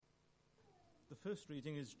First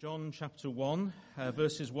reading is John chapter 1,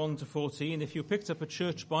 verses 1 to 14. If you picked up a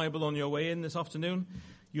church Bible on your way in this afternoon,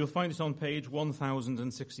 you'll find it on page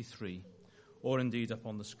 1063, or indeed up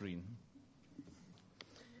on the screen.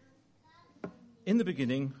 In the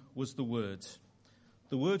beginning was the Word.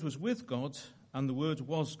 The Word was with God, and the Word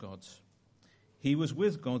was God. He was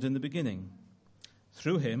with God in the beginning.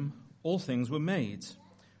 Through him all things were made.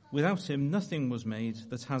 Without him nothing was made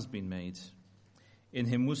that has been made. In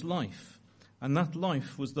him was life, and that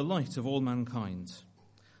life was the light of all mankind.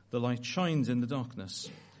 The light shines in the darkness,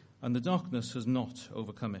 and the darkness has not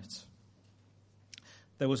overcome it.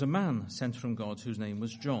 There was a man sent from God whose name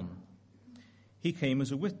was John. He came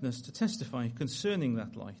as a witness to testify concerning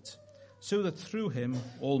that light, so that through him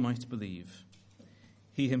all might believe.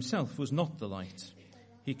 He himself was not the light.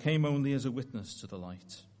 He came only as a witness to the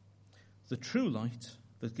light. The true light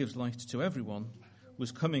that gives light to everyone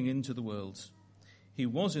was coming into the world. He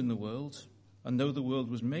was in the world, and though the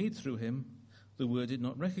world was made through him, the world did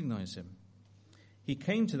not recognize him. He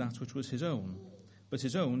came to that which was his own, but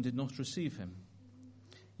his own did not receive him.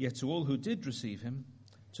 Yet to all who did receive him,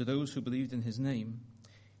 to those who believed in his name,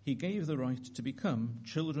 he gave the right to become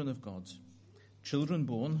children of God, children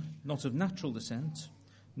born not of natural descent,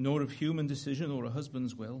 nor of human decision or a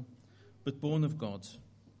husband's will, but born of God.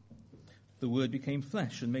 The Word became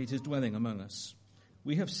flesh and made his dwelling among us.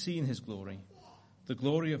 We have seen his glory, the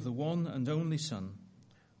glory of the one and only Son,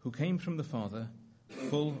 who came from the Father,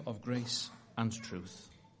 full of grace and truth.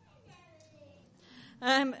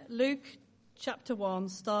 Luke chapter 1,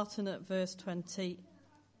 starting at verse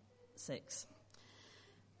 26.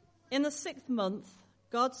 In the 6th month,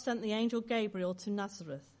 God sent the angel Gabriel to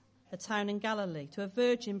Nazareth, a town in Galilee, to a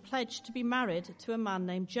virgin pledged to be married to a man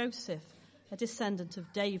named Joseph, a descendant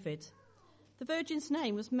of David. The virgin's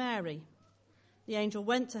name was Mary. The angel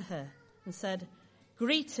went to her and said,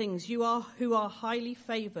 "Greetings, you who are highly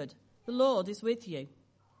favoured. The Lord is with you."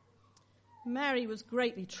 Mary was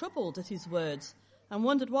greatly troubled at his words and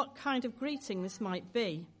wondered what kind of greeting this might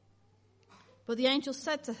be. But the angel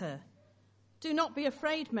said to her, "Do not be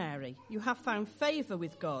afraid, Mary. You have found favour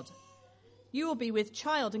with God. You will be with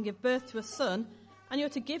child and give birth to a son, and you are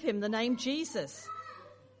to give him the name Jesus.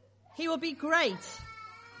 He will be great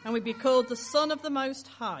and will be called the Son of the Most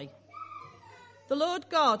High. The Lord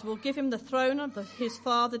God will give him the throne of his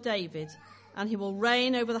father David, and he will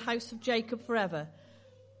reign over the house of Jacob forever.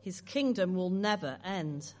 His kingdom will never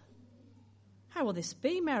end." "How will this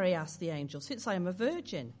be?" Mary asked the angel, "since I am a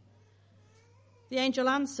virgin?" The angel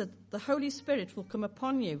answered, "The Holy Spirit will come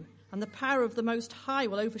upon you, and the power of the Most High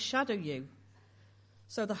will overshadow you.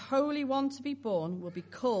 So the Holy One to be born will be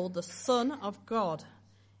called the Son of God.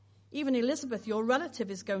 Even Elizabeth, your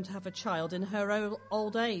relative, is going to have a child in her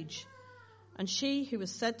old age. And she who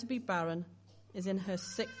was said to be barren is in her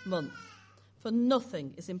 6th month, for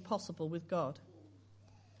nothing is impossible with God."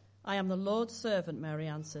 "I am the Lord's servant," Mary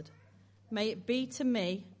answered. "May it be to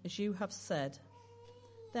me as you have said."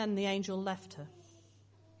 Then the angel left her.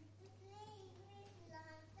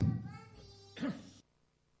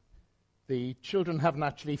 The children haven't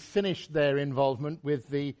actually finished their involvement with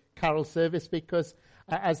the carol service because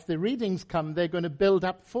as the readings come, they're going to build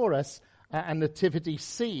up for us a nativity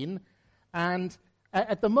scene. And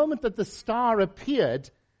at the moment that the star appeared,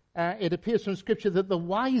 it appears from Scripture that the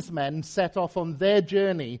wise men set off on their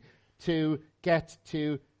journey to get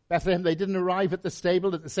to Bethlehem. They didn't arrive at the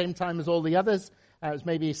stable at the same time as all the others. It was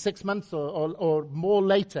maybe 6 months or more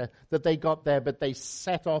later that they got there, but they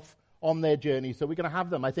set off on their journey. So we're going to have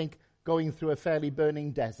them, I think, going through a fairly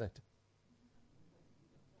burning desert.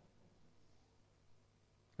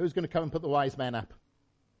 Who's going to come and put the wise men up?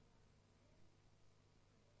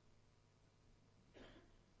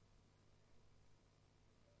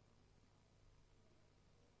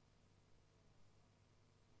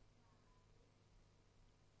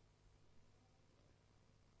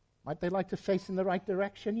 Might they like to face in the right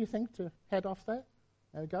direction, you think, to head off there?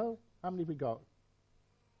 There we go. How many have we got?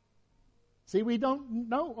 See, we don't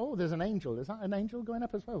know. Oh, there's an angel. Is that an angel going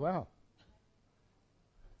up as well? Wow.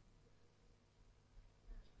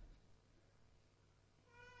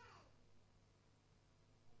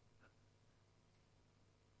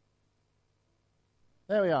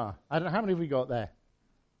 There we are. I don't know, how many have we got there?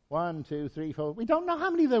 1, 2, 3, 4. We don't know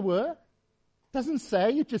how many there were. Doesn't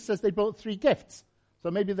say. It just says they brought 3 gifts. So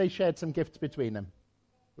maybe they shared some gifts between them.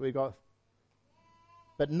 We got,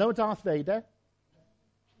 but no Darth Vader.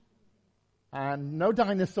 And no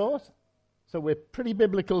dinosaurs. So we're pretty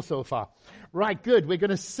biblical so far. Right, good. We're going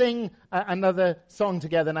to sing another song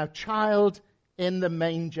together now. Child in the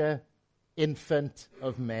Manger, Infant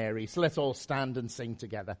of Mary. So let's all stand and sing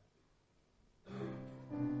together.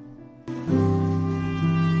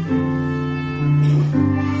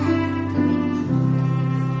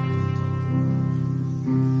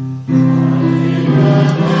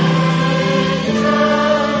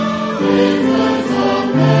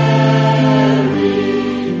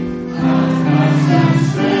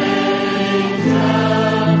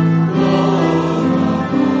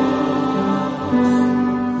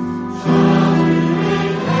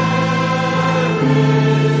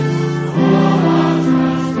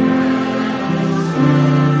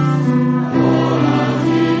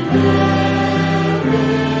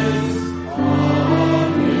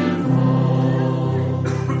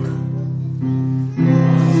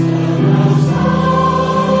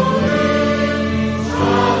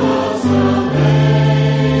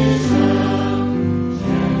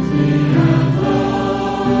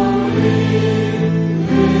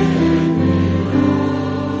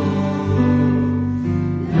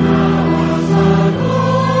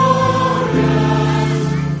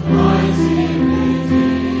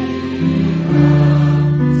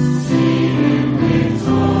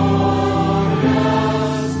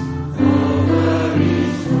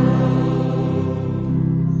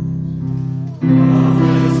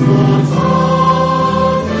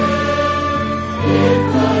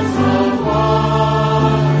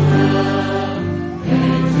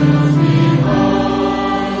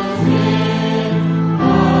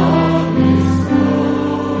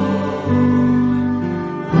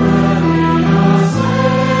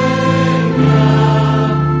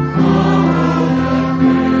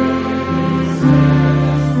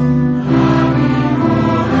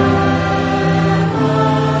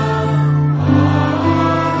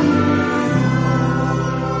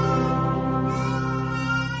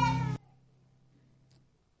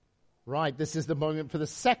 Right, this is the moment for the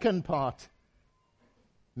second part.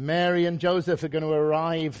 Mary and Joseph are going to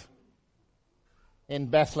arrive in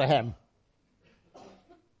Bethlehem.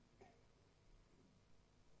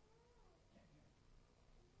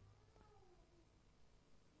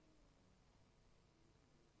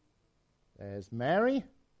 There's Mary.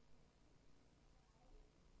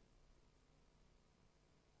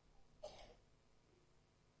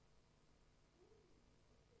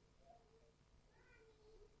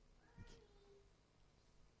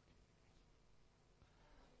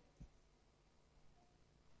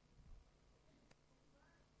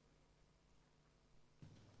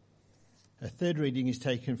 A third reading is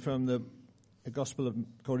taken from the Gospel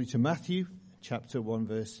according to Matthew, chapter 1,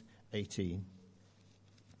 verse 18.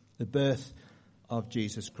 The birth of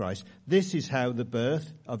Jesus Christ. This is how the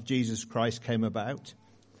birth of Jesus Christ came about.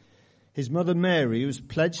 His mother Mary was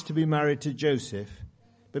pledged to be married to Joseph,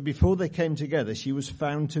 but before they came together, she was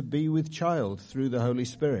found to be with child through the Holy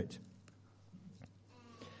Spirit.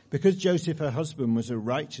 Because Joseph, her husband, was a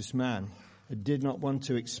righteous man and did not want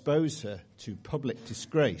to expose her to public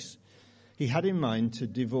disgrace, he had in mind to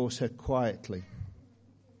divorce her quietly.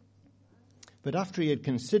 But after he had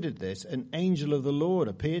considered this, an angel of the Lord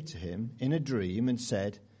appeared to him in a dream and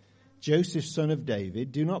said, "Joseph, son of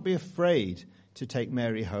David, do not be afraid to take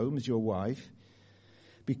Mary home as your wife,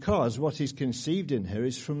 because what is conceived in her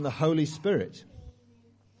is from the Holy Spirit.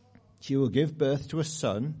 She will give birth to a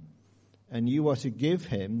son, and you are to give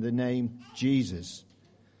him the name Jesus,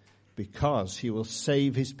 because he will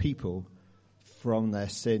save his people from their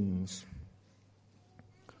sins."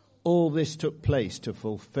 All this took place to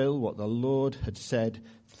fulfill what the Lord had said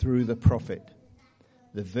through the prophet.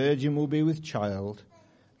 The virgin will be with child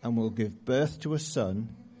and will give birth to a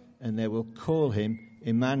son, and they will call him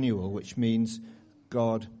Emmanuel, which means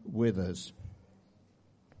God with us.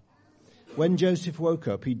 When Joseph woke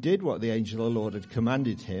up, he did what the angel of the Lord had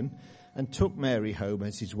commanded him and took Mary home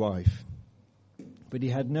as his wife. But he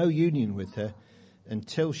had no union with her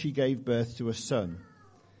until she gave birth to a son,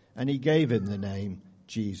 and he gave him the name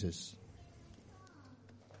Jesus.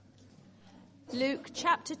 Luke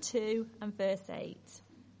chapter 2 and verse 8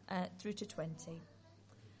 through to 20.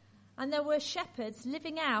 And there were shepherds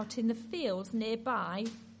living out in the fields nearby,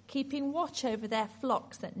 keeping watch over their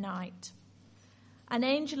flocks at night. An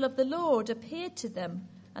angel of the Lord appeared to them,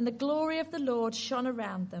 and the glory of the Lord shone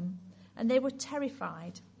around them, and they were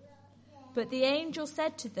terrified. But the angel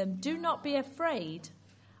said to them, "Do not be afraid.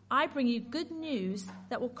 I bring you good news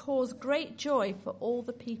that will cause great joy for all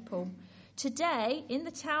the people. Today, in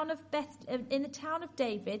the town of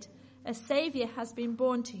David, a Saviour has been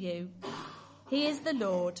born to you. He is the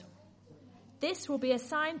Lord. This will be a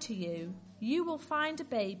sign to you. You will find a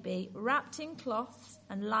baby wrapped in cloths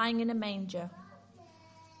and lying in a manger."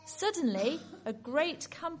 Suddenly, a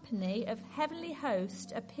great company of heavenly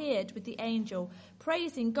hosts appeared with the angel,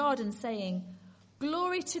 praising God and saying,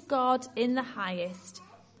 "Glory to God in the highest,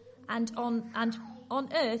 and on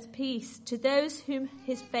earth peace to those whom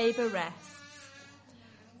his favour rests."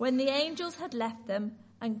 When the angels had left them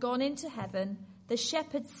and gone into heaven, the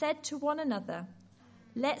shepherds said to one another,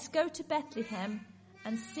 "Let's go to Bethlehem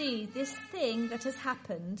and see this thing that has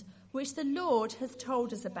happened, which the Lord has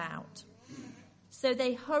told us about." So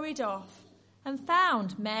they hurried off and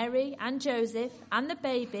found Mary and Joseph and the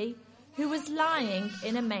baby, who was lying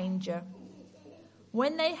in a manger.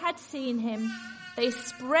 When they had seen him, they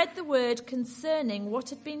spread the word concerning what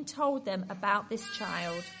had been told them about this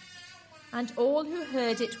child. And all who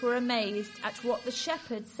heard it were amazed at what the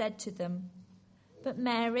shepherds said to them. But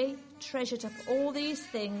Mary treasured up all these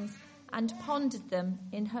things and pondered them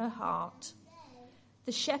in her heart.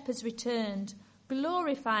 The shepherds returned,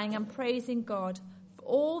 glorifying and praising God for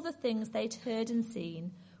all the things they'd heard and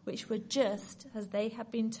seen, which were just as they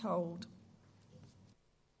had been told.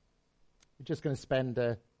 We're just going to spend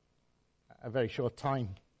a very short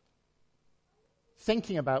time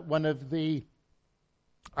thinking about one of the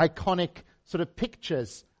iconic sort of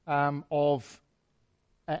pictures of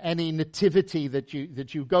any nativity that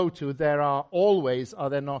you go to. There are always, are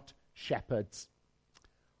there not, shepherds.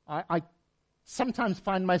 I sometimes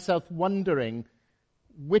find myself wondering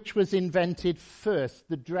which was invented first,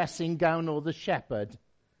 the dressing gown or the shepherd,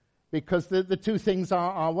 because the two things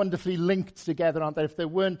are wonderfully linked together, aren't they? If there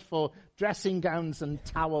weren't for dressing gowns and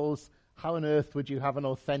towels, how on earth would you have an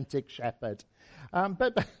authentic shepherd?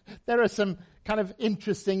 But there are some kind of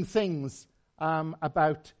interesting things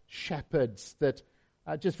about shepherds that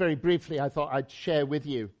just very briefly I thought I'd share with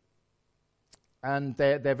you. And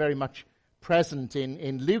they're very much present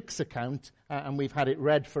in Luke's account, and we've had it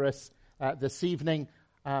read for us this evening,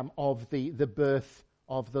 of the birth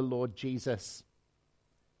of the Lord Jesus.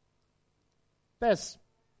 There's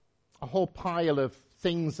a whole pile of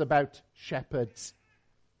things about shepherds.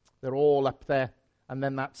 They're all up there, and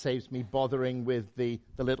then that saves me bothering with the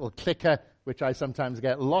little clicker, which I sometimes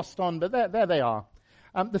get lost on, but there they are.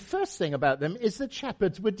 The first thing about them is that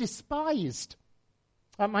shepherds were despised.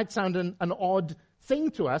 That might sound an odd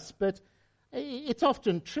thing to us, but it's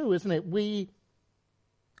often true, isn't it?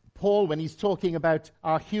 Paul, when he's talking about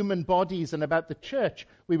our human bodies and about the church,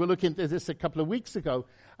 we were looking at this a couple of weeks ago,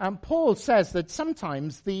 Paul says that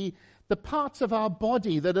sometimes the parts of our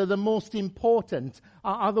body that are the most important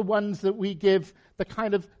are the ones that we give the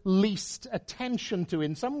kind of least attention to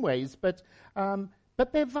in some ways, but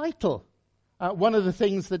they're vital. One of the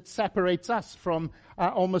things that separates us from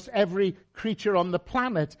almost every creature on the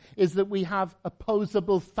planet is that we have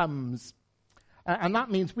opposable thumbs. And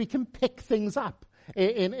that means we can pick things up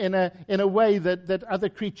in a way that other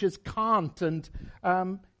creatures can't. And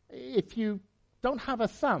if you don't have a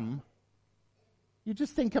thumb, you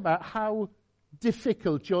just think about how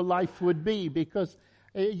difficult your life would be, because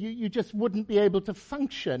you just wouldn't be able to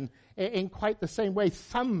function in quite the same way.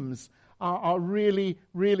 Thumbs are really,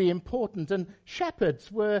 really important. And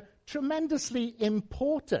shepherds were tremendously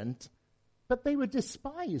important, but they were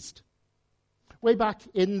despised. Way back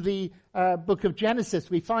in the book of Genesis,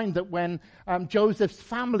 we find that when Joseph's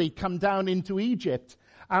family come down into Egypt,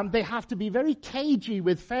 they have to be very cagey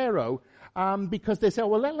with Pharaoh, because they say,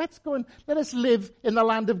 well, let's go and let us live in the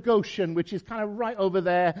land of Goshen, which is kind of right over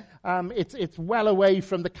there. It's well away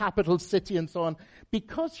from the capital city and so on,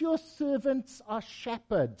 because your servants are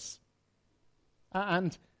shepherds.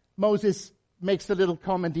 And Moses makes a little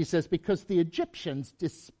comment. He says, because the Egyptians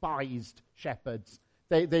despised shepherds.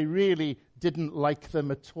 They really didn't like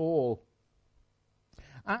them at all.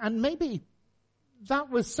 And maybe that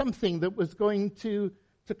was something that was going to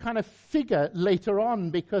kind of figure later on,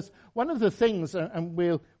 because one of the things, and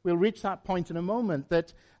we'll reach that point in a moment,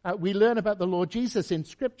 that we learn about the Lord Jesus in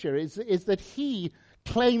Scripture is that he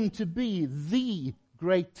claimed to be the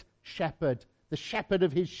great shepherd, the shepherd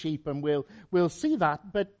of his sheep, and we'll see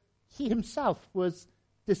that. But he himself was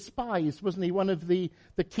despised, wasn't he? One of the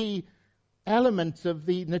key elements of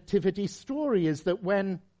the nativity story is that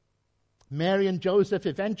when Mary and Joseph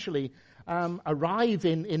eventually arrive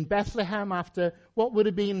in Bethlehem after what would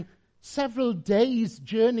have been several days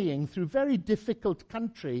journeying through very difficult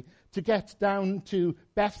country to get down to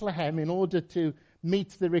Bethlehem in order to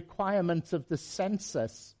meet the requirements of the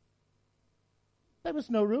census, there was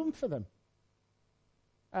no room for them.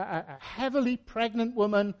 A heavily pregnant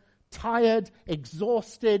woman, tired,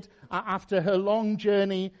 exhausted after her long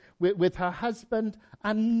journey with her husband,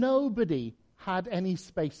 and nobody had any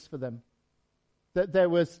space for them. That there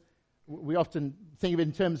was, we often think of it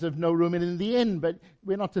in terms of no room in the inn, but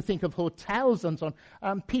we're not to think of hotels and so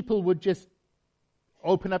on. People would just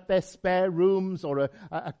open up their spare rooms or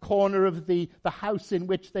a corner of the house in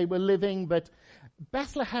which they were living. But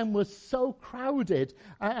Bethlehem was so crowded,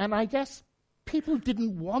 and I guess people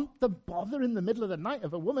didn't want the bother in the middle of the night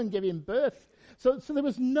of a woman giving birth. So there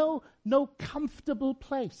was no comfortable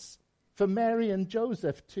place for Mary and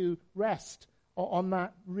Joseph to rest on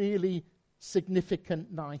that really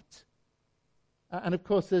significant night. And of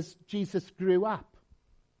course, as Jesus grew up,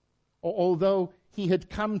 although he had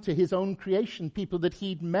come to his own creation, people that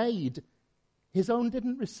he'd made, his own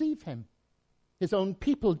didn't receive him. His own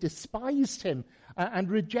people despised him and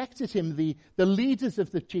rejected him. The leaders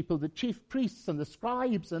of the people, the chief priests and the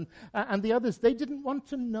scribes and the others, they didn't want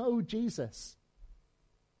to know Jesus.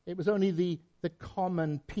 It was only the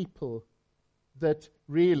common people that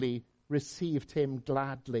really received him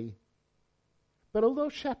gladly. But although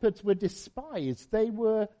shepherds were despised, they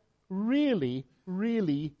were really,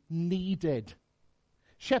 really needed.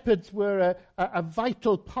 Shepherds were a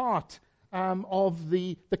vital part of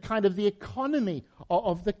the kind of the economy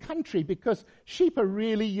of the country, because sheep are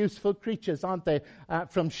really useful creatures, aren't they?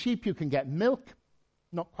 From sheep you can get milk,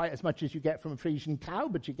 not quite as much as you get from a Frisian cow,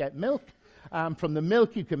 but you get milk. From the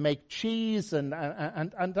milk you can make cheese and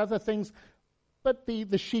other things. But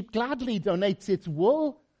the sheep gladly donates its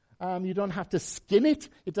wool. You don't have to skin it.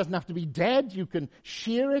 It doesn't have to be dead. You can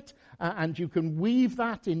shear it, and you can weave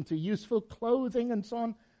that into useful clothing and so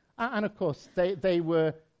on. And of course, they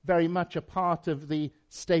were very much a part of the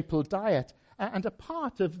staple diet and a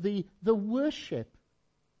part of the worship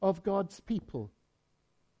of God's people.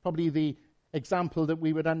 Probably the example that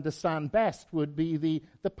we would understand best would be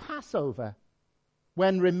the Passover,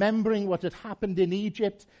 when, remembering what had happened in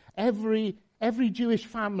Egypt, every Jewish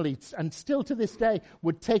family, and still to this day,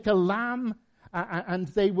 would take a lamb and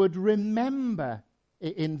they would remember.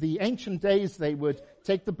 In the ancient days, they would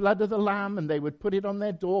take the blood of the lamb and they would put it on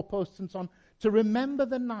their doorposts and so on, to remember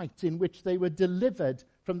the night in which they were delivered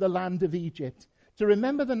from the land of Egypt, to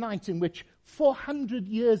remember the night in which 400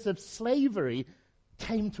 years of slavery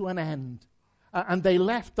came to an end. And they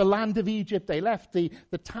left the land of Egypt, they left the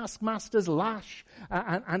taskmaster's lash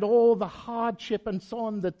and all the hardship and so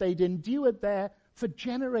on that they'd endured there for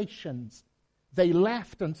generations. They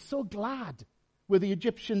left, and so glad were the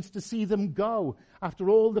Egyptians to see them go after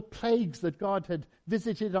all the plagues that God had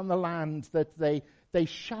visited on the land, that they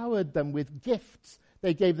showered them with gifts.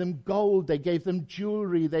 They gave them gold, they gave them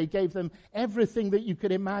jewelry, they gave them everything that you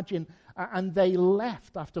could imagine. And they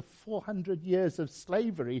left after 400 years of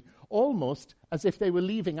slavery, almost as if they were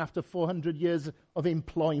leaving after 400 years of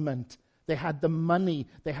employment. They had the money,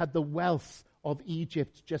 they had the wealth of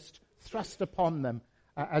Egypt just thrust upon them,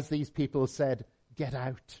 as these people said, "Get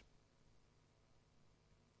out."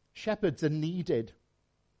 Shepherds are needed.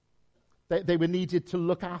 They were needed to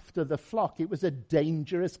look after the flock. It was a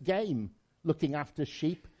dangerous game, looking after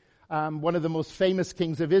sheep. One of the most famous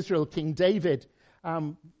kings of Israel, King David,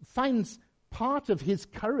 finds part of his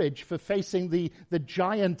courage for facing the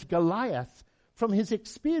giant Goliath from his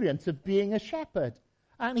experience of being a shepherd.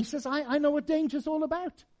 And he says, I know what danger's all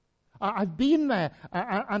about. I've been there,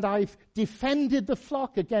 and I've defended the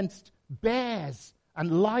flock against bears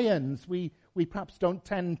and lions. We perhaps don't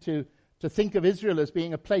tend to think of Israel as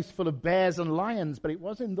being a place full of bears and lions, but it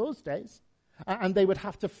was in those days. And they would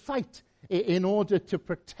have to fight in order to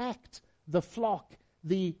protect the flock.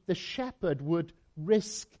 The shepherd would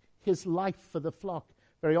risk his life for the flock.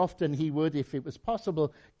 Very often he would, if it was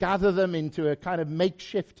possible, gather them into a kind of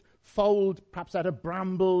makeshift fold, perhaps out of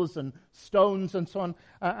brambles and stones and so on.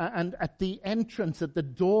 And at the entrance, at the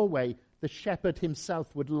doorway, the shepherd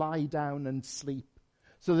himself would lie down and sleep,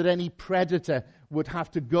 so that any predator would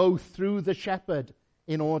have to go through the shepherd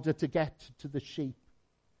in order to get to the sheep.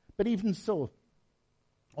 But even so,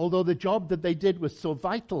 although the job that they did was so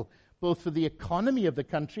vital, both for the economy of the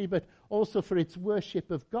country, but also for its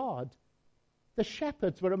worship of God, the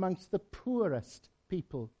shepherds were amongst the poorest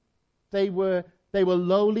people. They were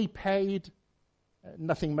lowly paid.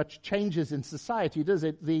 Nothing much changes in society, does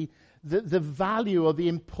it? The value or the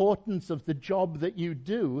importance of the job that you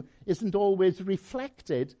do isn't always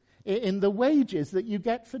reflected in the wages that you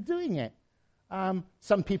get for doing it.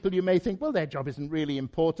 Some people you may think, well, their job isn't really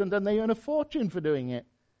important and they earn a fortune for doing it.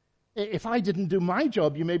 If I didn't do my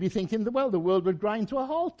job, you may be thinking, well, the world would grind to a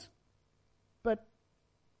halt. But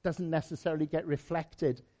doesn't necessarily get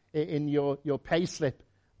reflected in your pay slip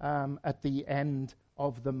at the end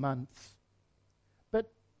of the month. But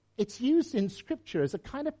it's used in Scripture as a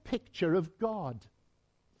kind of picture of God.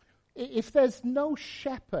 If there's no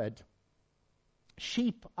shepherd,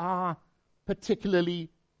 sheep are particularly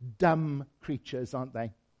dumb creatures, aren't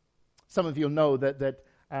they? Some of you know that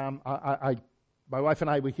my wife and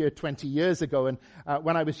I were here 20 years ago, and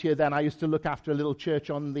when I was here then, I used to look after a little church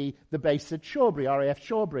on the base at Shawbury, RAF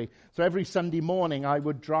Shawbury. So every Sunday morning I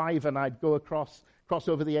would drive and I'd go cross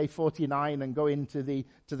over the A49 and go into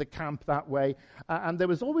the camp that way. And there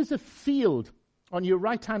was always a field on your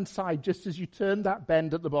right-hand side, just as you turned that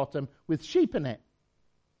bend at the bottom, with sheep in it.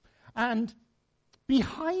 And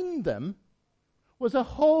behind them was a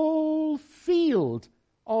whole field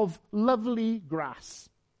of lovely grass.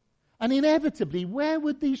 And inevitably, where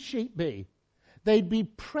would these sheep be? They'd be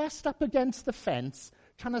pressed up against the fence,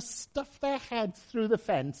 trying to stuff their heads through the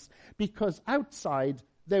fence, because outside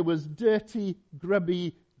there was dirty,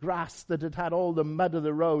 grubby grass that had had all the mud of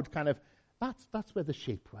the road that's where the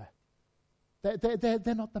sheep were.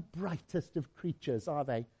 They're not the brightest of creatures, are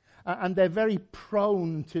they? And they're very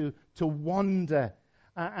prone to wander.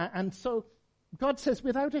 And so God says,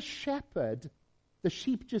 without a shepherd, the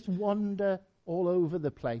sheep just wander all over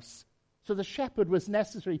the place. So the shepherd was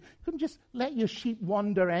necessary. You couldn't just let your sheep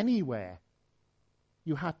wander anywhere.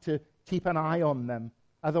 You had to keep an eye on them.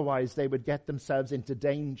 Otherwise, they would get themselves into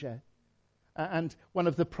danger. And one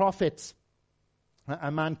of the prophets,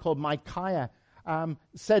 a man called Micaiah,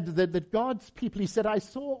 said that God's people, he said, I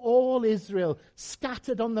saw all Israel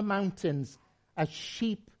scattered on the mountains as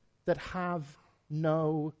sheep that have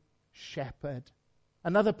no shepherd.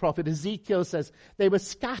 Another prophet, Ezekiel, says, they were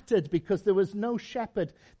scattered because there was no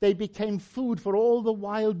shepherd. They became food for all the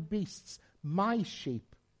wild beasts. My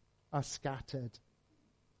sheep are scattered.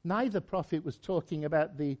 Neither prophet was talking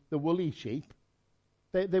about the woolly sheep.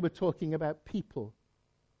 They were talking about people.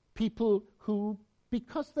 People who,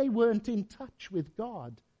 because they weren't in touch with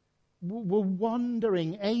God, were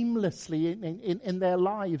wandering aimlessly in their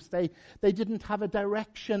lives. They didn't have a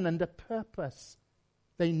direction and a purpose.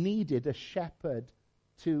 They needed a shepherd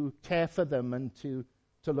to care for them and to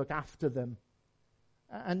look after them.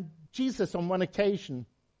 And Jesus, on one occasion,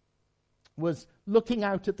 was looking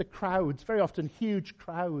out at the crowds. Very often huge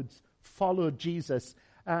crowds followed Jesus.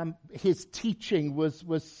 His teaching was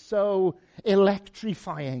so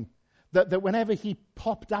electrifying that whenever he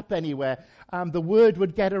popped up anywhere, the word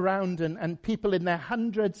would get around, and people in their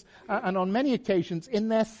hundreds and on many occasions in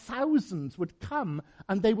their thousands would come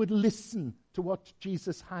and they would listen to what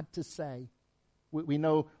Jesus had to say. We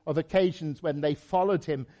know of occasions when they followed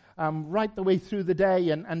him right the way through the day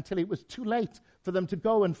until it was too late for them to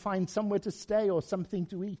go and find somewhere to stay or something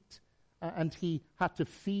to eat. And he had to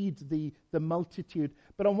feed the multitude.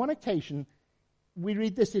 But on one occasion, we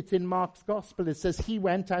read this, it's in Mark's Gospel, it says he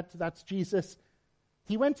went out, that's Jesus,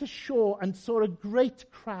 he went ashore and saw a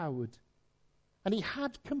great crowd. And he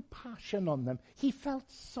had compassion on them. He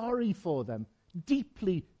felt sorry for them,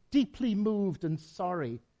 deeply, deeply moved and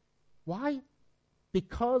sorry. Why?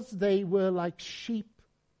 Because they were like sheep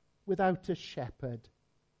without a shepherd.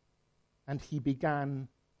 And he began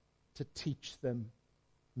to teach them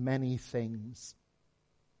many things.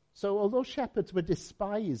 So although shepherds were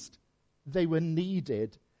despised, they were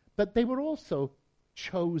needed, but they were also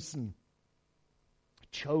chosen.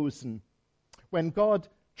 Chosen. When God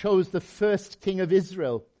chose the first king of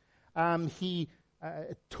Israel, he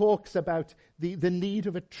talks about the need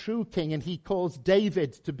of a true king, and he calls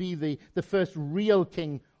David to be the first real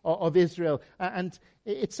king of Israel. And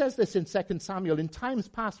it says this in 2 Samuel, in times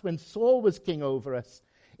past when Saul was king over us,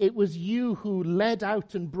 it was you who led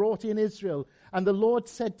out and brought in Israel. And the Lord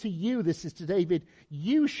said to you, this is to David,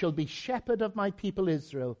 you shall be shepherd of my people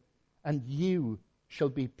Israel, and you shall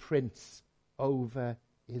be prince over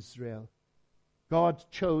Israel. God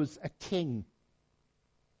chose a king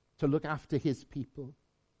to look after his people.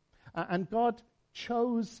 And God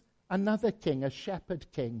chose another king, a shepherd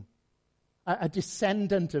king, a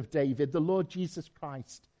descendant of David, the Lord Jesus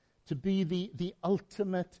Christ, to be the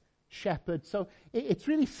ultimate shepherd. So it's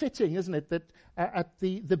really fitting, isn't it, that at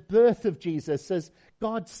the birth of Jesus, as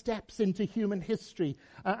God steps into human history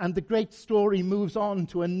and the great story moves on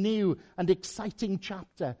to a new and exciting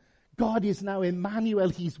chapter, God is now Emmanuel,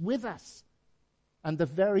 he's with us. And the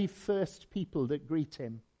very first people that greet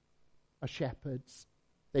him are shepherds.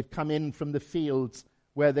 They've come in from the fields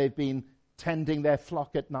where they've been tending their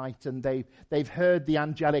flock at night, and they've heard the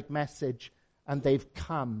angelic message, and they've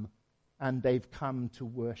come to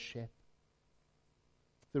worship.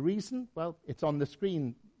 The reason? Well, it's on the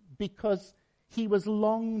screen. Because he was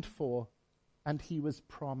longed for and he was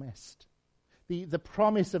promised. The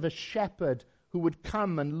promise of a shepherd who would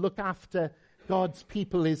come and look after God's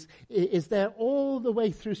people is there all the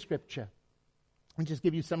way through Scripture. I'll just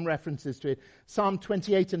give you some references to it. Psalm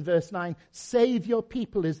 28 and verse 9, save your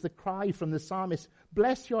people is the cry from the psalmist.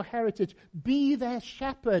 Bless your heritage. Be their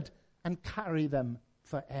shepherd and carry them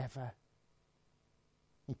forever.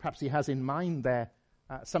 And perhaps he has in mind there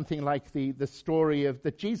something like the story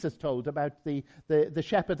that Jesus told about the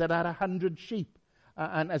shepherd that had 100 sheep.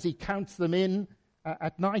 And as he counts them in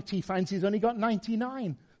at night, he finds he's only got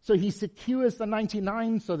 99. So he secures the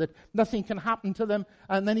 99 so that nothing can happen to them.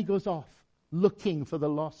 And then he goes off looking for the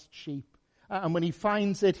lost sheep. And when he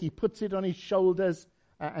finds it, he puts it on his shoulders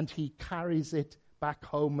and he carries it back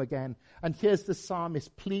home again. And here's the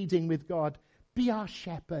psalmist pleading with God, be our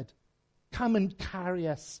shepherd. Come and carry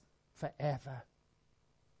us forever.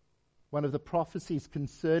 One of the prophecies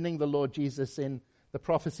concerning the Lord Jesus in the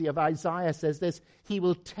prophecy of Isaiah says this, he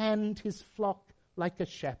will tend his flock like a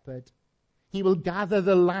shepherd. He will gather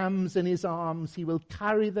the lambs in his arms. He will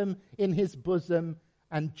carry them in his bosom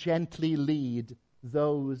and gently lead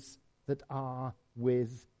those that are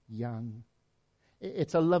with young.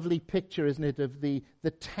 It's a lovely picture, isn't it, of the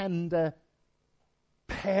tender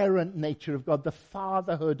parent nature of God, the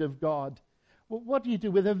fatherhood of God. Well, what do you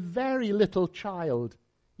do with a very little child?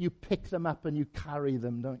 You pick them up and you carry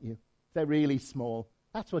them, don't you? They're really small.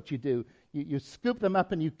 That's what you do. You scoop them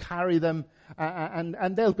up and you carry them,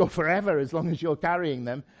 and they'll go forever as long as you're carrying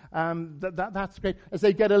them. That's great. As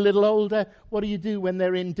they get a little older, what do you do when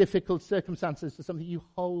they're in difficult circumstances or something? You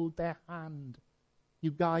hold their hand.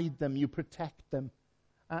 You guide them. You protect them.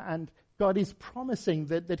 And God is promising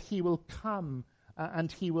that he will come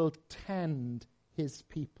and he will tend his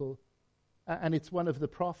people. And it's one of the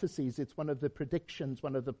prophecies, it's one of the predictions,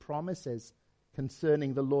 one of the promises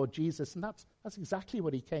concerning the Lord Jesus. And that's exactly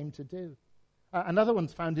what he came to do. Another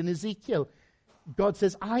one's found in Ezekiel. God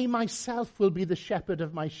says, I myself will be the shepherd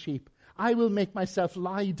of my sheep. I will make myself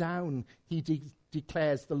lie down, he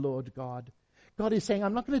declares the Lord God. God is saying,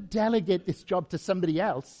 I'm not going to delegate this job to somebody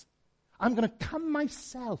else. I'm going to come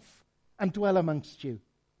myself and dwell amongst you.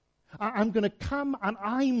 I'm going to come and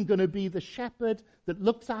I'm going to be the shepherd that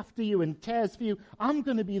looks after you and cares for you. I'm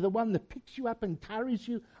going to be the one that picks you up and carries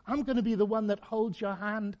you. I'm going to be the one that holds your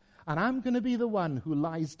hand. And I'm going to be the one who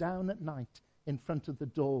lies down at night in front of the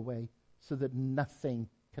doorway so that nothing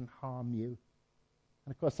can harm you.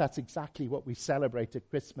 And of course, that's exactly what we celebrate at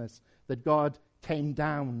Christmas, that God came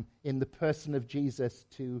down in the person of Jesus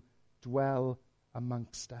to dwell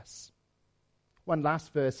amongst us. One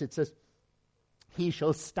last verse, it says, he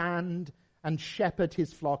shall stand and shepherd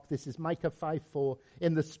his flock. This is Micah 5:4.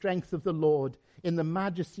 In the strength of the Lord, in the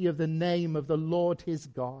majesty of the name of the Lord his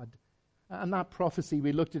God. And that prophecy,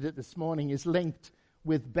 we looked at it this morning, is linked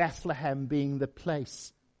with Bethlehem being the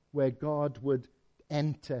place where God would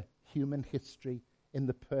enter human history in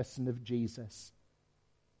the person of Jesus.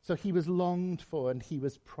 So he was longed for and he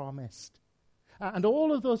was promised. And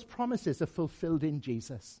all of those promises are fulfilled in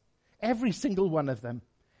Jesus. Every single one of them.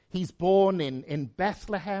 He's born in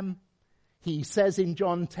Bethlehem. He says in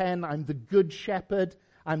John 10, I'm the good shepherd.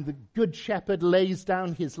 I'm the good shepherd, lays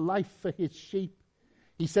down his life for his sheep.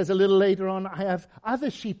 He says a little later on, I have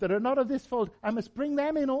other sheep that are not of this fold. I must bring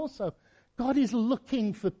them in also. God is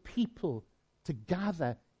looking for people to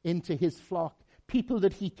gather into his flock. People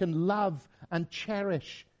that he can love and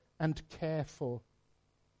cherish and care for.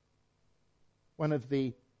 One of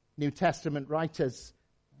the New Testament writers,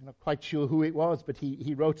 I'm not quite sure who it was, but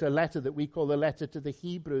he wrote a letter that we call the letter to the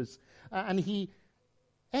Hebrews. And he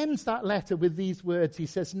ends that letter with these words. He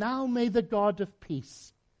says, now may the God of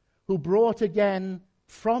peace, who brought again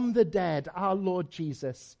from the dead our Lord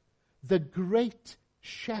Jesus, the great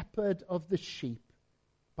shepherd of the sheep,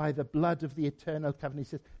 by the blood of the eternal covenant, he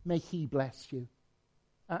says, may he bless you.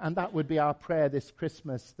 And that would be our prayer this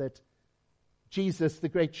Christmas, that Jesus, the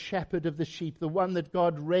great shepherd of the sheep, the one that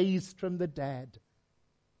God raised from the dead,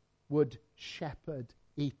 would shepherd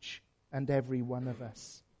each and every one of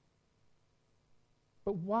us.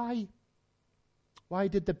 But why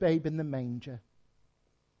did the babe in the manger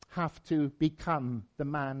have to become the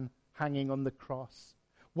man hanging on the cross?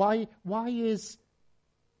 Why is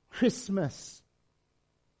Christmas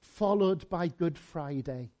followed by Good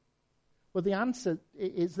Friday? Well, the answer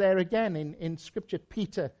is there again in Scripture.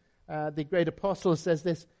 Peter, the great apostle, says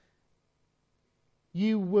this,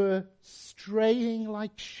 you were straying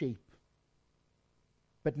like sheep,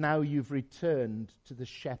 but now you've returned to the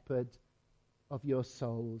shepherd of your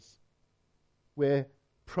souls. We're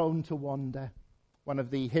prone to wander. One of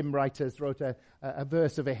the hymn writers wrote a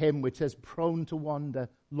verse of a hymn which says, prone to wander,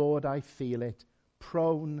 Lord, I feel it,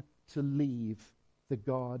 prone to leave the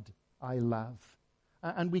God I love.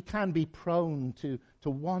 And we can be prone to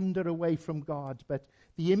wander away from God, but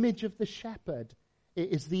the image of the shepherd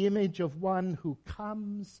is the image of one who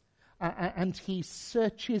comes and he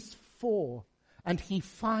searches for, and he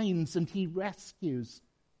finds and he rescues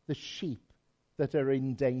the sheep that are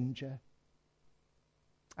in danger.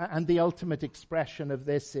 And the ultimate expression of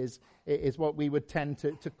this is what we would tend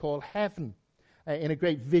to call heaven. In a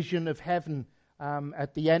great vision of heaven,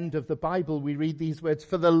 at the end of the Bible, we read these words,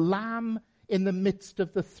 for the Lamb in the midst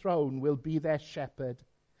of the throne will be their shepherd.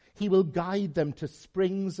 He will guide them to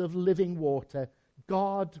springs of living water.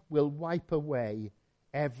 God will wipe away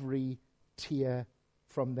every tear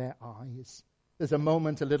from their eyes. There's a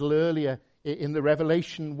moment a little earlier in the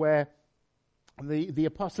Revelation where the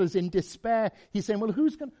apostle is in despair. He's saying, well,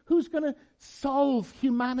 who's going to solve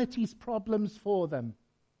humanity's problems for them?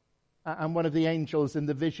 And one of the angels in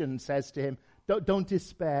the vision says to him, don't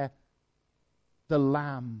despair. The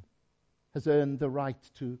Lamb has earned the right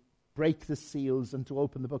to break the seals and to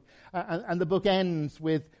open the book. And the book ends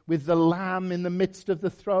with the Lamb in the midst of the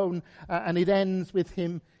throne, and it ends with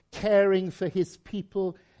him caring for his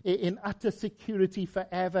people in utter security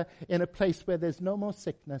forever, in a place where there's no more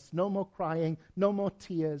sickness, no more crying, no more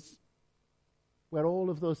tears, where all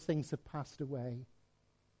of those things have passed away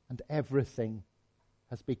and everything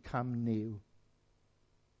has become new.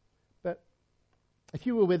 But if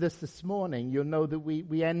you were with us this morning, you'll know that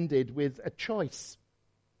we ended with a choice.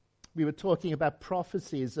 We were talking about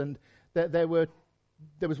prophecies, and there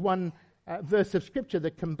was one verse of Scripture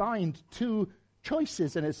that combined two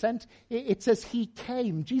choices in a sense. It says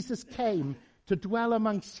Jesus came to dwell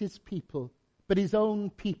amongst his people, but his own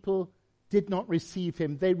people did not receive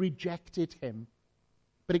him. They rejected him.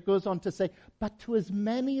 But it goes on to say, but to as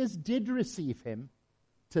many as did receive him,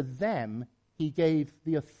 to them he gave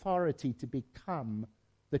the authority to become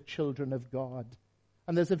the children of God.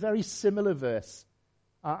 And there's a very similar verse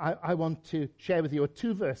I want to share with you, or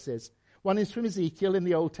two verses. One is from Ezekiel in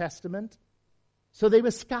the Old Testament. So they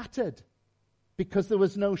were scattered because there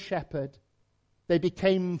was no shepherd. They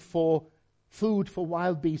became for food for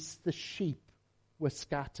wild beasts. The sheep were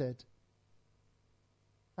scattered.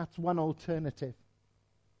 That's one alternative.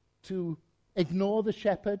 To ignore the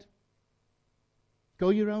shepherd, go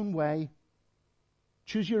your own way,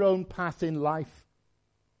 choose your own path in life,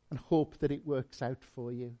 and hope that it works out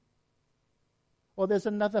for you. Or there's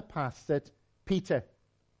another path that Peter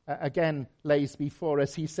again lays before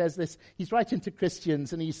us. He says this, he's writing to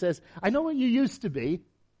Christians, and he says, I know what you used to be,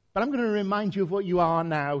 but I'm going to remind you of what you are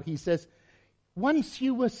now. He says, once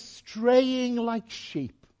you were straying like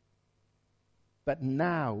sheep, but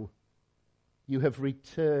now you have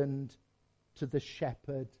returned to the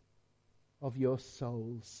shepherd of your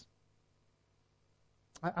souls.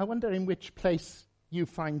 I wonder in which place you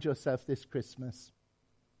find yourself this Christmas.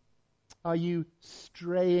 Are you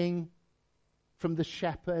straying from the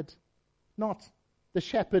shepherd? Not the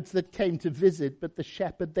shepherds that came to visit, but the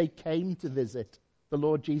shepherd they came to visit, the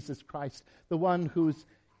Lord Jesus Christ, the one whose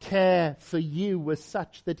care for you was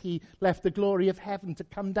such that he left the glory of heaven to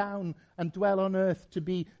come down and dwell on earth, to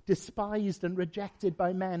be despised and rejected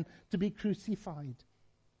by men, to be crucified,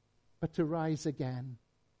 but to rise again.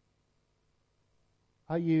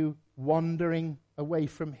 Are you wandering away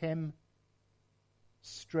from him,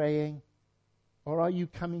 straying, or are you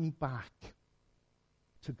coming back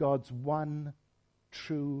to God's one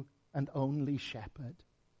true and only shepherd,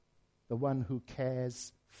 the one who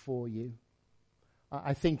cares for you?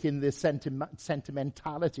 I think in the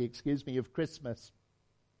sentimentality, of Christmas,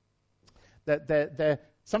 that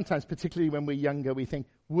sometimes, particularly when we're younger, we think,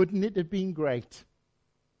 wouldn't it have been great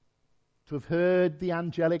to have heard the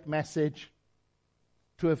angelic message,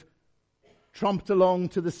 to have tromped along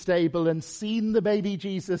to the stable and seen the baby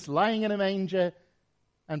Jesus lying in a manger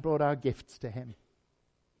and brought our gifts to him?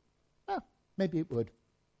 Well, maybe it would.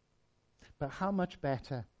 But how much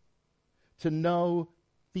better to know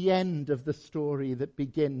the end of the story that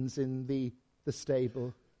begins in the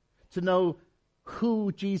stable, to know who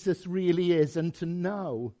Jesus really is, and to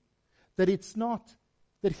know that it's not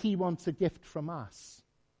that he wants a gift from us,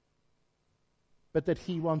 but that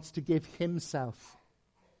he wants to give himself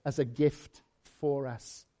as a gift for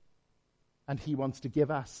us, and he wants to give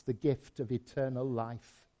us the gift of eternal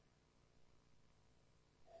life.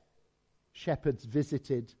 Shepherds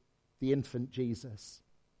visited the infant Jesus,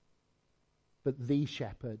 but the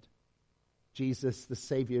shepherd, Jesus, the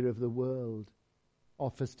Savior of the world,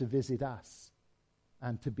 offers to visit us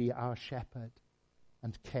and to be our shepherd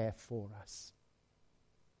and care for us.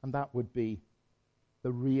 And that would be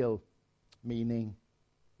the real meaning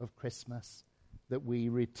of Christmas, that we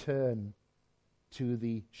return to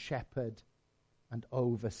the shepherd and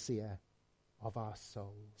overseer of our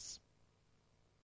souls.